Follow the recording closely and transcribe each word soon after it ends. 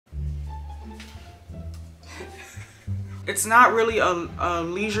It's not really a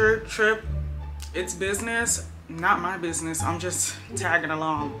leisure trip, it's business. Not my business, I'm just tagging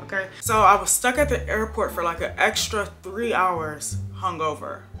along, okay? So I was stuck at the airport for like an extra 3 hours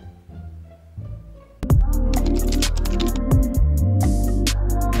hungover.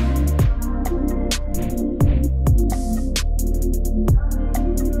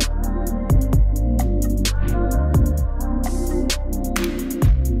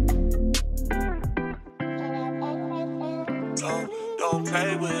 Don't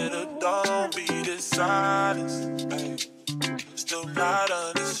play with it, don't be dishonest, babe. Still not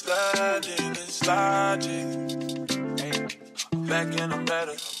understanding this logic. Hey, I'm back and I'm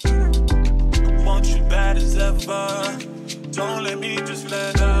better. I want you bad as ever. Don't let me just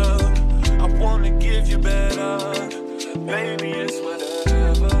let up. I wanna give you better. Baby, it's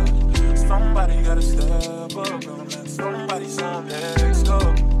whatever. Somebody gotta step up. Gonna let somebody sound next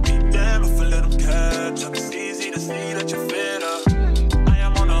up. Be damned if I let them catch up. It's easy to see that you're fed up.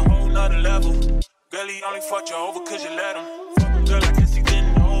 Level. Girl, he only fucked you over cause you let him. Girl, I guess he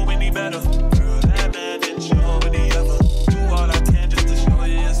didn't know any better. Girl, that man didn't show any ever. Do all I can just to show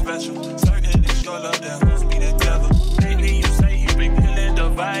you you're special. Certain it's your love that holds me together. Lately you say you been killing the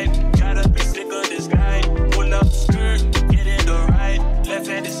vibe. Gotta be sick of this guy. Pull up skirt, get in the right. Left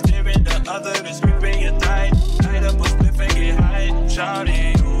hand is steering, the other is gripping your thigh. Light up a spliff and get high.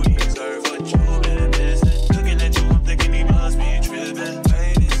 Shawty, you deserve what you've been missing. Looking at you, I'm thinking he must be tripping.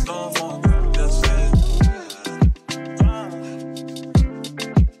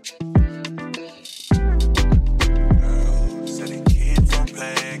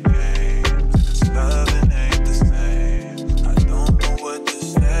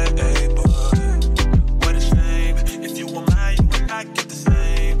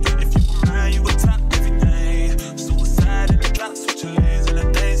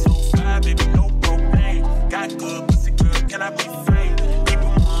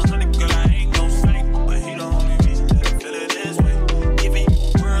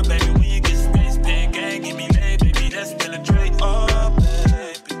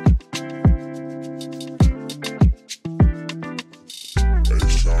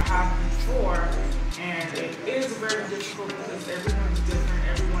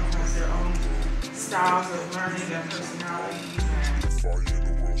 Styles of learning and personalities.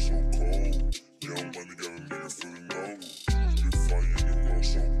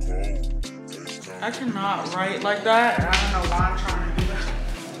 I cannot write like that, and I don't know why I'm trying to do that.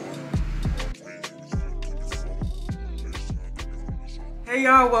 Hey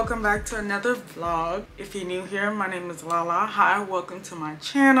y'all, welcome back to another vlog. If you're new here, my name is Lala. Hi, welcome to my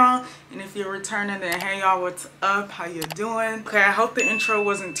channel. And if you're returning, then hey y'all, what's up? How you doing? Okay, I hope the intro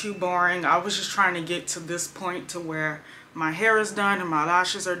wasn't too boring. I was just trying to get to this point to where my hair is done and my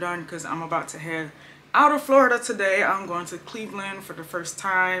lashes are done because I'm about to head out of Florida today. I'm going to Cleveland for the first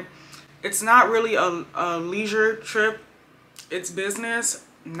time. It's not really a leisure trip, it's business.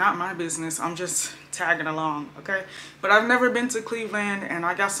 Not my business, I'm just tagging along, okay? But I've never been to Cleveland and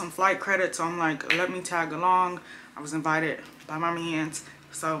I got some flight credits, so I'm like, let me tag along. I was invited by my mans,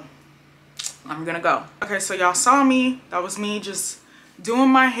 so I'm gonna go. Okay, so y'all saw me. That was me just doing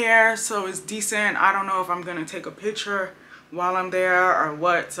my hair, so it's decent. I don't know if I'm gonna take a picture while I'm there or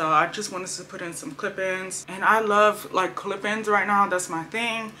what, so I just wanted to put in some clip-ins. And I love like clip-ins right now, that's my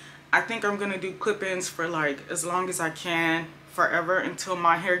thing. I think I'm gonna do clip-ins for like as long as I can, forever, until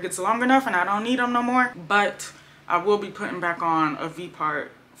my hair gets long enough and I don't need them no more. But I will be putting back on a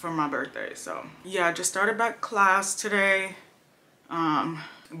V-part for my birthday. So yeah, I just started back class today.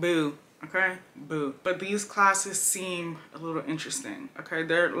 Boo, okay, boo. But these classes seem a little interesting, okay?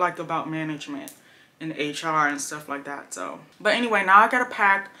 They're like about management and HR and stuff like that. So but anyway, now I gotta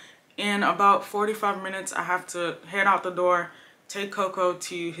pack. In about 45 minutes I have to head out the door, take Coco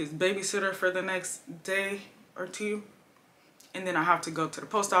to his babysitter for the next day or two. And then I have to go to the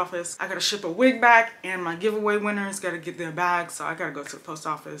post office. I gotta ship a wig back and my giveaway winners gotta get their bags. So I gotta go to the post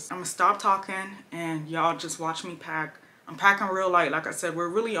office. I'm gonna stop talking and y'all just watch me pack. I'm packing real light. Like I said, we're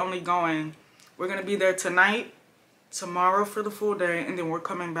really only going, we're gonna be there tonight, tomorrow for the full day, and then we're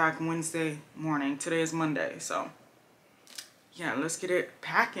coming back Wednesday morning. Today is Monday, so yeah, let's get it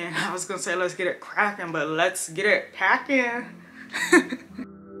packing. I was gonna say let's get it cracking, but let's get it packing.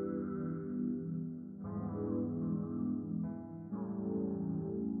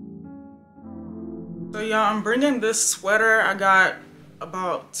 So y'all, I'm bringing this sweater I got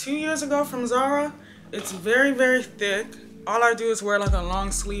about 2 years ago from Zara. It's very, very thick. All I do is wear like a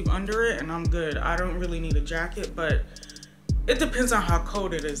long sleeve under it and I'm good. I don't really need a jacket, but it depends on how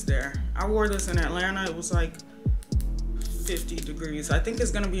cold it is there. I wore this in Atlanta. It was like 50 degrees. I think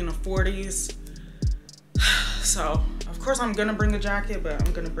it's gonna be in the 40s So of course I'm gonna bring a jacket, but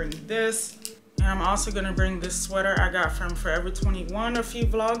I'm gonna bring this. And I'm also gonna bring this sweater I got from Forever 21 a few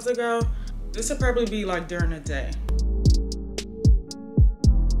vlogs ago. This will probably be like during the day.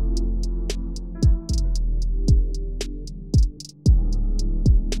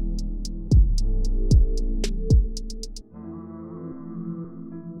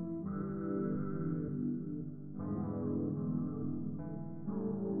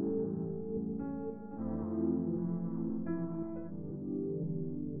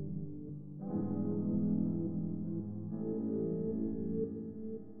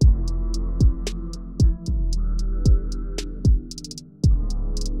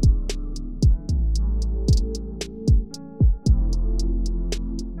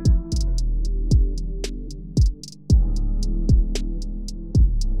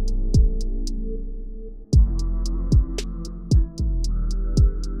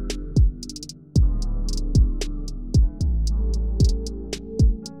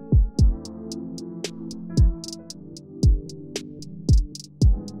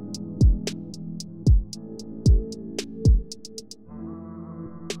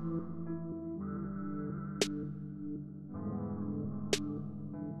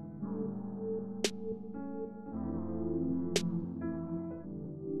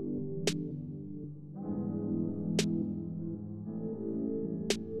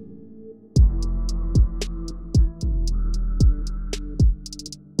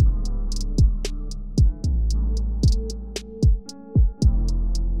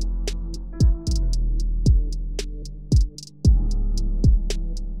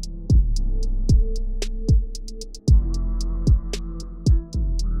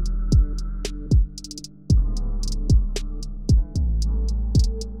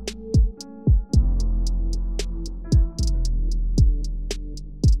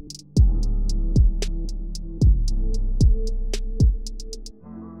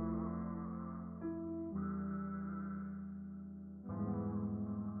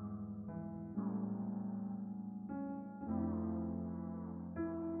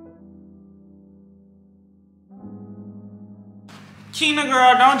 Kina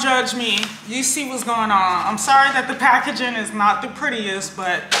girl, don't judge me. You see what's going on. I'm sorry that the packaging is not the prettiest,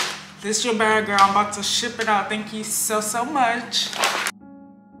 but this your bag, girl. I'm about to ship it out. Thank you so much.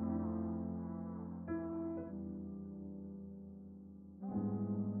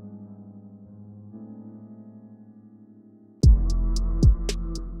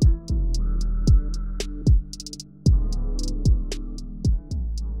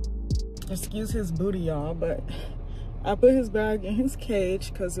 Excuse his booty, y'all, but I put his bag in his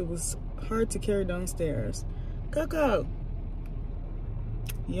cage because it was hard to carry downstairs. Coco.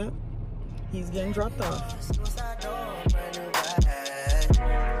 Yep, he's getting dropped off.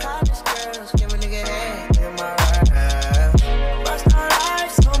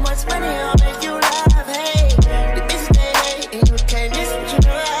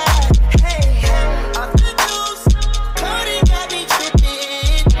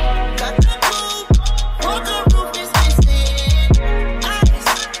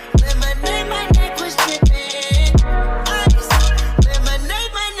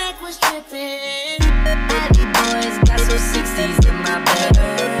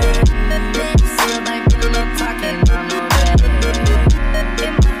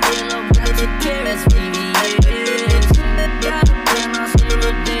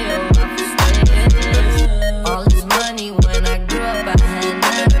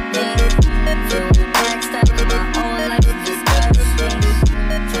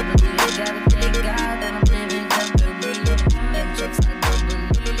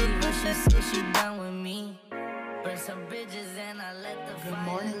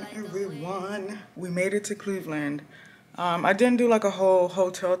 We made it to Cleveland. I didn't do like a whole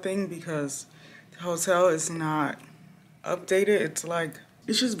hotel thing because the hotel is not updated.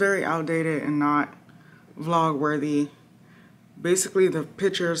 It's just very outdated and not vlog worthy. Basically the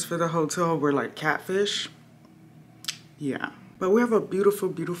pictures for the hotel were like catfish. Yeah, but we have a beautiful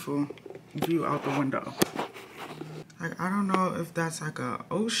view out the window. Like, I don't know if that's like a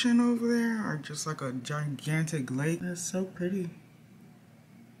ocean over there or just like a gigantic lake. That's so pretty.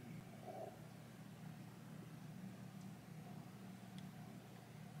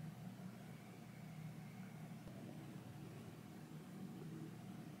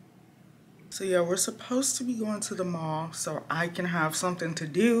 So yeah, we're supposed to be going to the mall so I can have something to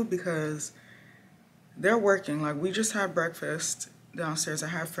do because they're working. Like, we just had breakfast downstairs. I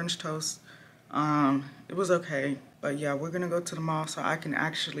had French toast. It was okay. But yeah, we're gonna go to the mall so I can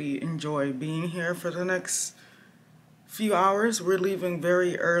actually enjoy being here for the next few hours. We're leaving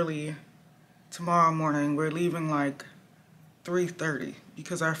very early tomorrow morning. We're leaving like 3:30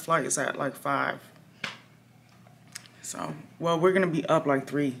 because our flight is at like 5. So, well, we're gonna be up like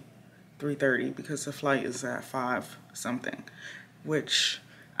 3:30 because the flight is at 5 something, which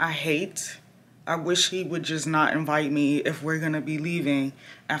I hate. I wish he would just not invite me if we're gonna be leaving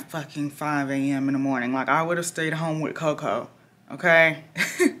at fucking 5 a.m. in the morning. Like, I would have stayed home with Coco, okay?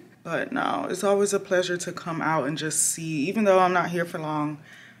 But no, it's always a pleasure to come out and just see, even though I'm not here for long,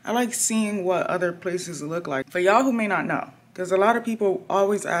 I like seeing what other places look like. For y'all who may not know, because a lot of people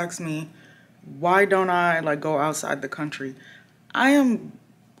always ask me, why don't I like go outside the country? I am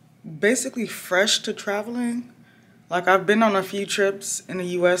basically fresh to traveling. Like, I've been on a few trips in the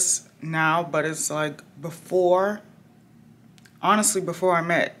US now, but it's like before, honestly, before I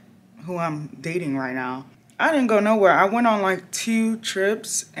met who I'm dating right now. I didn't go nowhere. I went on like 2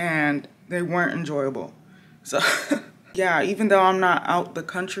 trips and they weren't enjoyable. So yeah, even though I'm not out the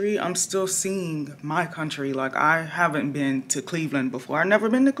country, I'm still seeing my country. Like, I haven't been to Cleveland before. I've never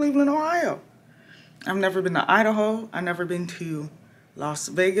been to Cleveland, Ohio. I've never been to Idaho. I've never been to Las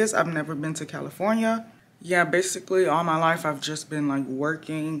Vegas. I've never been to California. Yeah, basically all my life I've just been like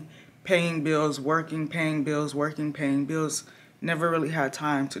working, paying bills, working, paying bills, working, paying bills. Never really had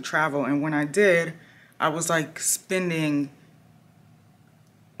time to travel. And when I did, I was like spending,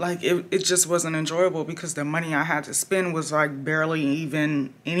 like it just wasn't enjoyable because the money I had to spend was like barely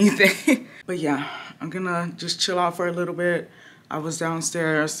even anything. But yeah, I'm gonna just chill out for a little bit. I was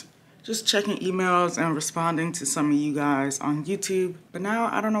downstairs just checking emails and responding to some of you guys on YouTube. But now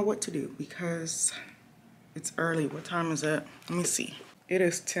I don't know what to do because it's early. What time is it? Let me see. It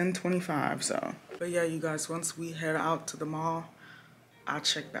is 10:25, so. But yeah, you guys, once we head out to the mall, I'll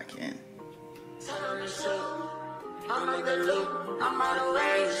check back in.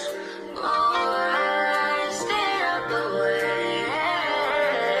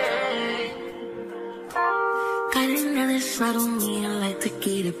 I don't mean I like to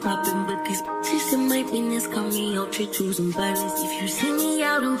get it poppin', but these bitches in my business call me out to choosing violence. If you see me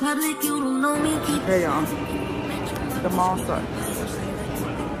out in public, you don't know me. Hey y'all, the mall sucks.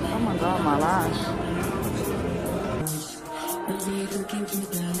 Oh my god, my lash. I need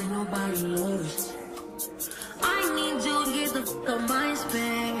you to get the fuck on my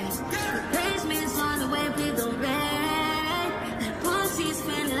space. The basement's on the way, please don't rag. That pussy's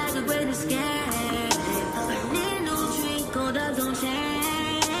feeling like a great escape. I need no drink, cold up, don't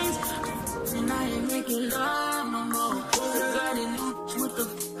change. And I ain't making love no more. Got a new what the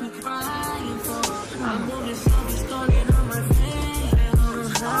fuck you crying for? I'm moving slowly, starting on my face.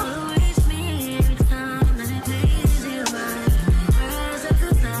 Always me every time that it plays in my eyes at the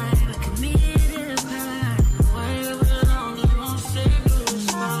night. I committed a crime. Wherever long you won't stay to a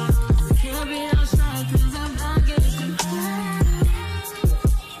spot. I can't be outside 'cause I'm not getting high.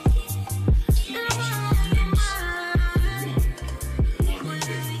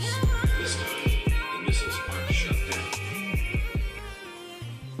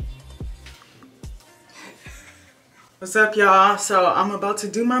 What's up, y'all? So I'm about to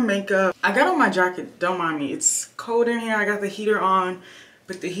do my makeup. I got on my jacket, don't mind me. It's cold in here. I got the heater on,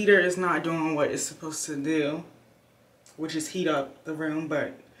 but the heater is not doing what it's supposed to do, which is heat up the room,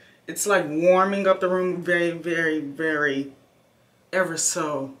 but it's like warming up the room very, very, very, ever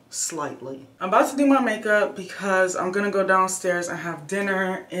so slightly. I'm about to do my makeup because I'm gonna go downstairs and have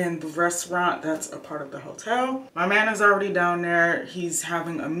dinner in the restaurant that's a part of the hotel. My man is already down there. He's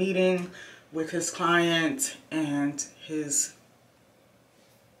having a meeting with his client and his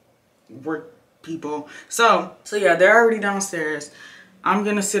work people. So yeah, they're already downstairs. I'm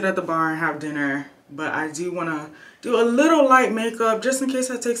gonna sit at the bar and have dinner, but I do wanna do a little light makeup just in case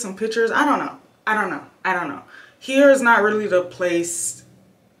I take some pictures. I don't know. Here is not really the place.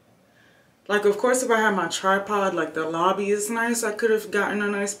 Like, of course, if I had my tripod, like the lobby is nice, I could have gotten a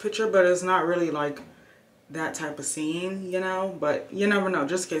nice picture, but it's not really like that type of scene, you know, but you never know,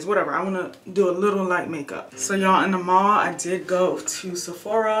 just in case, whatever. I want to do a little light makeup. So y'all, in the mall, I did go to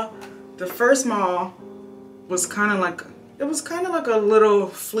Sephora. The first mall was kind of like, it was kind of like a little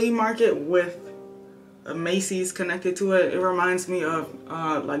flea market with a Macy's connected to it. It reminds me of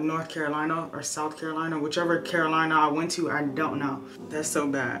like North Carolina or South Carolina, whichever Carolina I went to, I don't know. That's so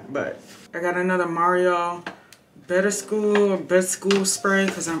bad. But I got another Mario Best School spray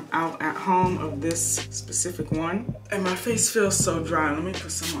because I'm out at home of this specific one. And my face feels so dry. Let me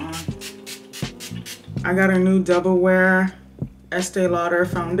put some on. I got a new Double Wear Estee Lauder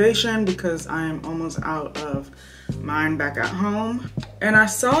foundation because I am almost out of mine back at home. And I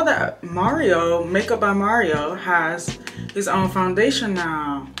saw that Mario, Makeup by Mario, has his own foundation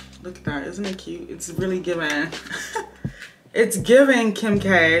now. Look at that, isn't it cute? It's really giving, it's giving Kim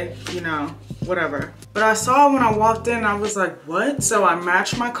K, you know, whatever. But I saw when I walked in, I was like, what? So I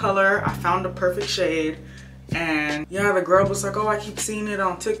matched my color. I found the perfect shade. And yeah, the girl was like, oh, I keep seeing it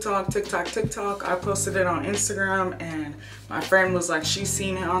on TikTok. I posted it on Instagram, and my friend was like, she's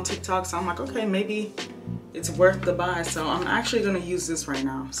seen it on TikTok. So I'm like, okay, maybe it's worth the buy. So I'm actually gonna use this right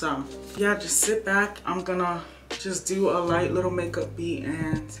now. So yeah, just sit back. I'm gonna just do a light little makeup beat,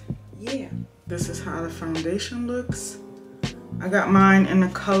 and yeah. This is how the foundation looks. I got mine in the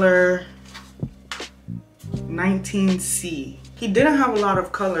color 19C. He didn't have a lot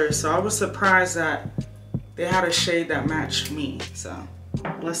of colors, so I was surprised that they had a shade that matched me. So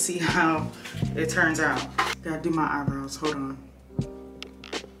let's see how it turns out. Gotta do my eyebrows, hold on.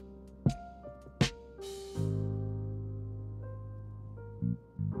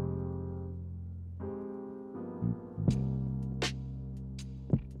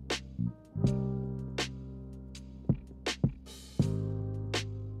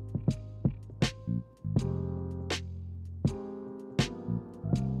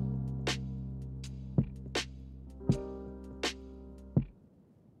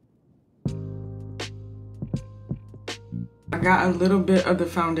 I got a little bit of the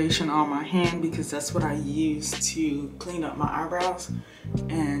foundation on my hand because that's what I use to clean up my eyebrows.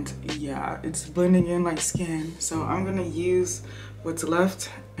 And yeah, it's blending in like skin. So I'm gonna use what's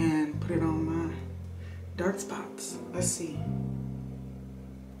left and put it on my dark spots. Let's see.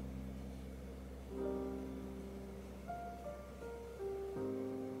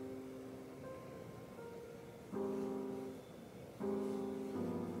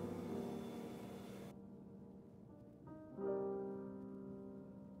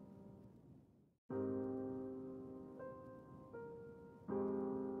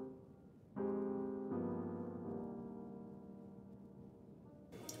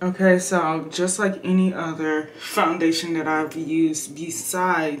 Okay, so just like any other foundation that I've used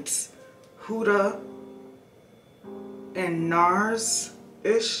besides Huda and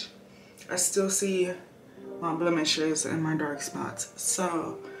NARS-ish, I still see my blemishes and my dark spots.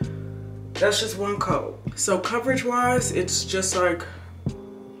 So that's just one coat. So coverage wise, it's just like,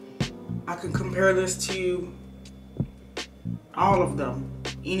 I can compare this to all of them.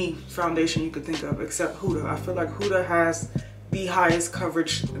 Any foundation you could think of except Huda. I feel like Huda has the highest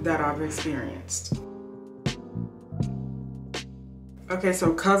coverage that I've experienced. Okay,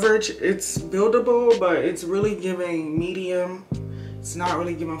 so coverage, it's buildable, but it's really giving medium. It's not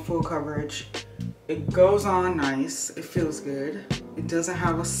really giving full coverage. It goes on nice, it feels good. It doesn't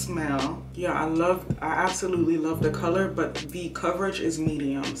have a smell. Yeah, I absolutely love the color, but the coverage is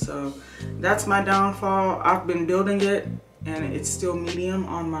medium. So that's my downfall. I've been building it and it's still medium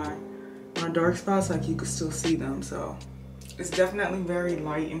on my dark spots, like you can still see them. So it's definitely very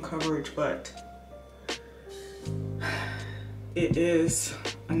light in coverage, but it is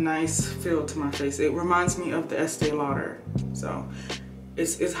a nice feel to my face. It reminds me of the Estee Lauder. So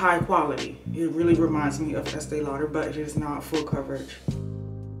it's high quality. It really reminds me of Estee Lauder, but it is not full coverage.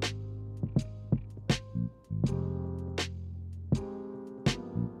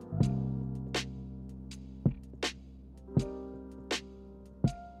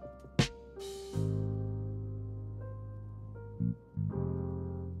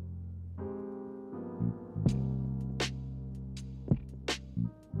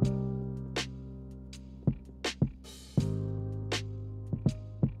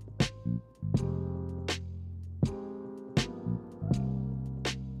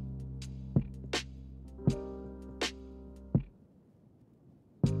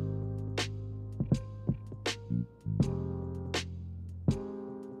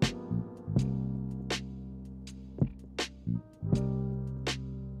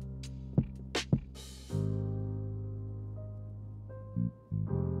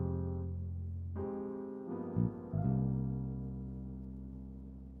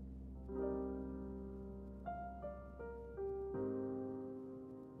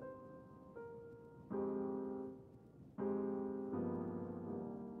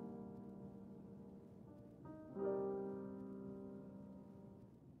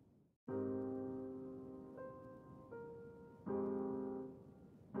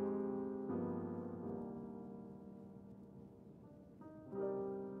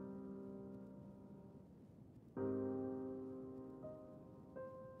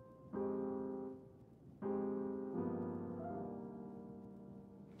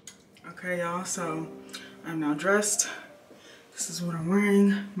 Okay, y'all, so I'm now dressed. This is what I'm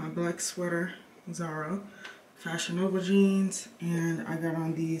wearing. My black sweater, Zara, Fashion Nova jeans, and I got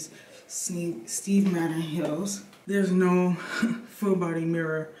on these Steve Madden heels. There's no full body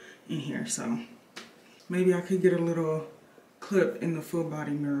mirror in here, so maybe I could get a little clip in the full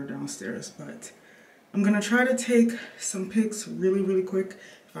body mirror downstairs, but I'm gonna try to take some pics really quick.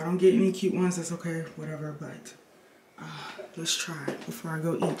 If I don't get any cute ones, that's okay, whatever, but let's try before I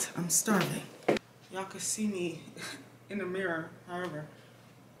go eat. I'm starving. Y'all can see me in the mirror, however.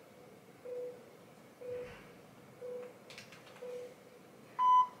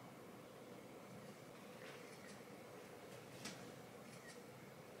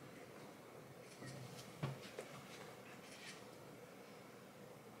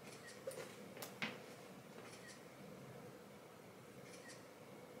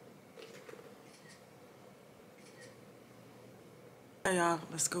 Hey y'all,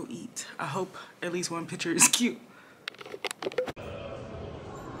 let's go eat. I hope at least one picture is cute.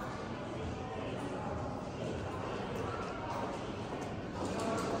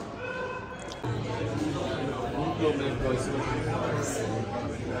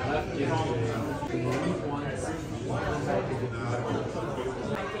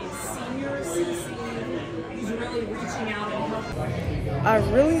 I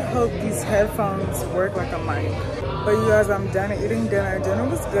really hope these headphones work like a mic. But you guys, I'm done eating dinner. Dinner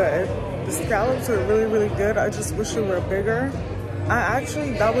was good. The scallops were really good. I just wish they were bigger.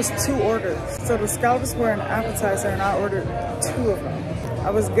 That was 2 orders. So the scallops were an appetizer and I ordered 2 of them.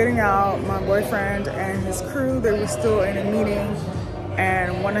 I was getting out, my boyfriend and his crew, they were still in a meeting,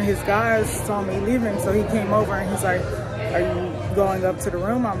 and one of his guys saw me leaving, so he came over and he's like, "Are you going up to the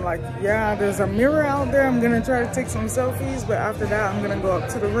room?" I'm like, "Yeah, there's a mirror out there. I'm gonna try to take some selfies, but after that, I'm gonna go up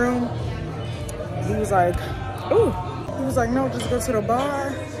to the room." He was like, "Ooh." He was like, "No, just go to the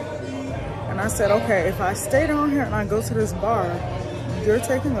bar." And I said, "Okay, if I stay down here and I go to this bar, you're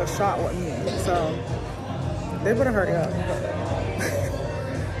taking a shot with me." So they better hurry up.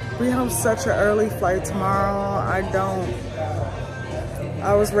 We have such an early flight tomorrow.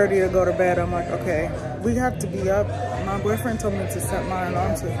 I was ready to go to bed. I'm like, okay, we have to be up. My boyfriend told me to set my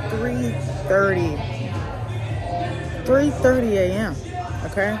alarm to 3:30 a.m.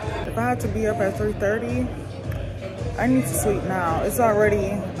 Okay? If I had to be up at 3:30, I need to sleep now. It's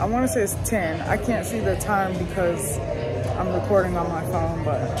already, I want to say it's 10. I can't see the time because I'm recording on my phone,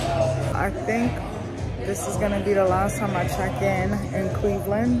 but I think this is gonna be the last time I check in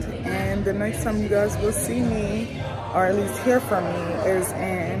Cleveland, and the next time you guys will see me, or at least hear from me, is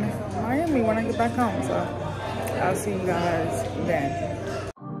in Miami when I get back home. So I'll see you guys then.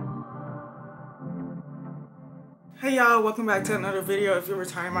 Hey y'all, welcome back to another video. If you're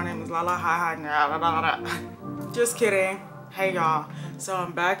returning, my name is Lala. Hi. Just kidding. Hey y'all, so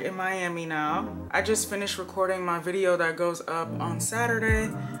I'm back in Miami now. I just finished recording my video that goes up on Saturday.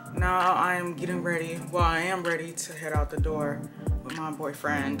 Now I am getting ready, well, I am ready to head out the door with my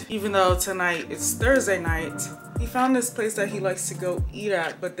boyfriend. Even though tonight it's Thursday night, he found this place that he likes to go eat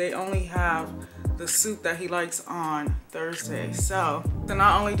at, but they only have the soup that he likes on Thursday. So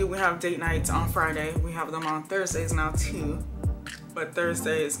not only do we have date nights on Friday, we have them on Thursdays now too. But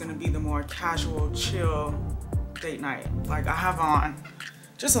Thursday is gonna be the more casual, chill date night. Like, I have on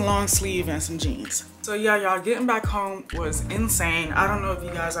just a long sleeve and some jeans. So yeah, y'all, getting back home was insane. I don't know if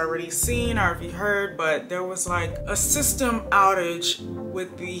you guys already seen or if you heard, but there was like a system outage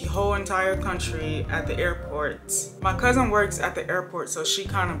with the whole entire country at the airports. My cousin works at the airport, so she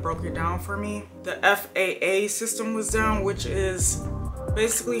kind of broke it down for me. The FAA system was down, which is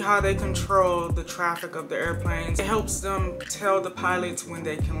basically how they control the traffic of the airplanes. It helps them tell the pilots when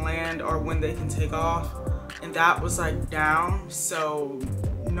they can land or when they can take off. And that was like down, so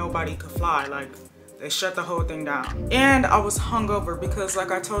nobody could fly. Like, they shut the whole thing down. And I was hungover because,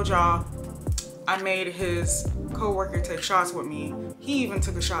 like I told y'all, I made his co-worker take shots with me. He even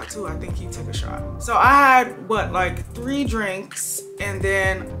took a shot too. I think he took a shot. So I had, what, like 3 drinks and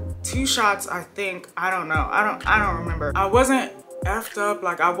then 2 shots, I think. I don't know. I don't remember. I wasn't effed up,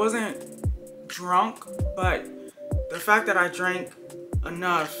 like I wasn't drunk, but the fact that I drank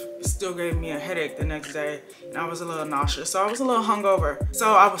enough still gave me a headache the next day, and I was a little nauseous, so I was a little hungover.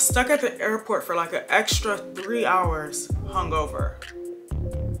 So I was stuck at the airport for like an extra 3 hours hungover.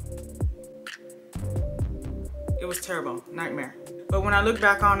 It was terrible, nightmare. But when I look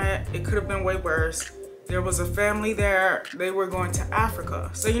back on it, it could have been way worse. There was a family there, they were going to Africa.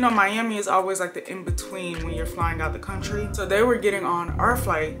 So you know, Miami is always like the in-between when you're flying out the country. So they were getting on our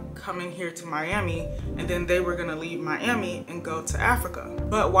flight coming here to Miami, and then they were gonna leave Miami and go to Africa.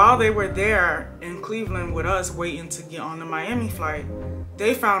 But while they were there in Cleveland with us waiting to get on the Miami flight,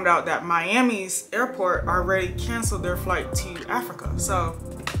 they found out that Miami's airport already canceled their flight to Africa. So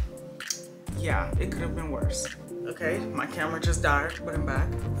yeah, it could have been worse. Okay, my camera just died, but I'm back.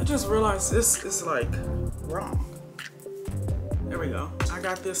 I just realized this is like wrong. There we go. I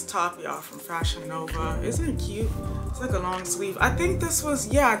got this top, y'all, from Fashion Nova. Isn't it cute? It's like a long sleeve. I think this was,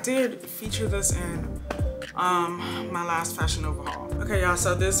 yeah, I did feature this in my last Fashion Nova haul. Okay, y'all,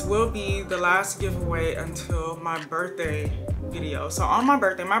 so this will be the last giveaway until my birthday video. So on my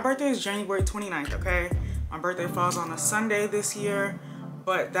birthday is January 29th, okay? My birthday falls on a Sunday this year,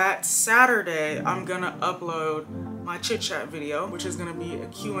 but that Saturday, I'm gonna upload my chit chat video, which is gonna be a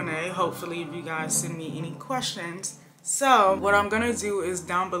Q&A. Hopefully, if you guys send me any questions. So what I'm gonna do is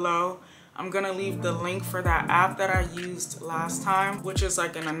down below, I'm gonna leave the link for that app that I used last time, which is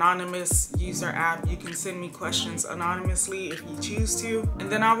like an anonymous user app. You can send me questions anonymously if you choose to, and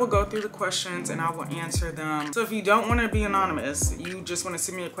then I will go through the questions and I will answer them. So if you don't want to be anonymous, you just want to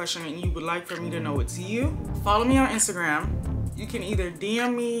send me a question and you would like for me to know it's you, follow me on Instagram. You can either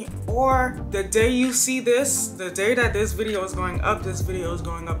DM me, or the day you see this, the day that this video is going up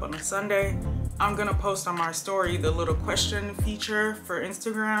on a Sunday, I'm gonna post on my story the little question feature for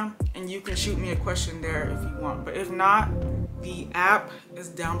Instagram, and you can shoot me a question there if you want. But if not, the app is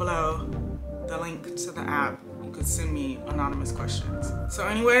down below, the link to the app. You could send me anonymous questions. So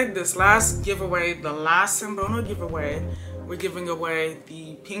anyway, this last giveaway, the last Sembono giveaway, we're giving away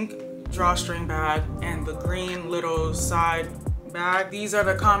the pink drawstring bag and the green little side bag. These are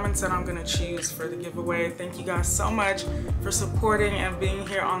the comments that I'm gonna choose for the giveaway. Thank you guys so much for supporting and being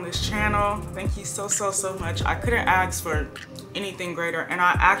here on this channel. Thank you so much. I couldn't ask for anything greater, and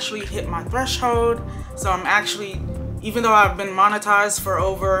I actually hit my threshold. So I'm actually, even though I've been monetized for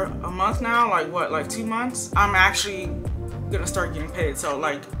over a month now, like 2 months, I'm actually gonna start getting paid. So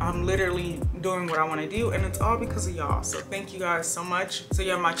like, I'm literally doing what I want to do, and it's all because of y'all. So thank you guys so much. So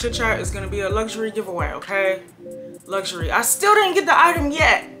yeah, my chit chat is gonna be a luxury giveaway, okay? Luxury. I still didn't get the item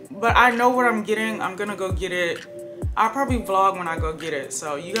yet, but I know what I'm getting. I'm gonna go get it. I'll probably vlog when I go get it,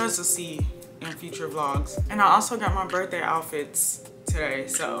 so you guys will see in future vlogs. And I also got my birthday outfits today,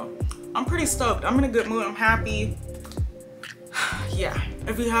 so I'm pretty stoked. I'm in a good mood. I'm happy. Yeah,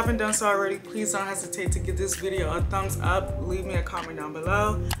 if you haven't done so already, please don't hesitate to give this video a thumbs up. Leave me a comment down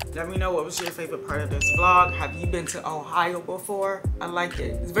below. Let me know what was your favorite part of this vlog. Have you been to Ohio before? I like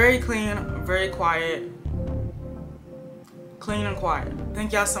it. It's very clean, very quiet. Clean and quiet.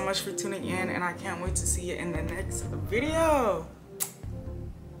 Thank y'all so much for tuning in, and I can't wait to see you in the next video.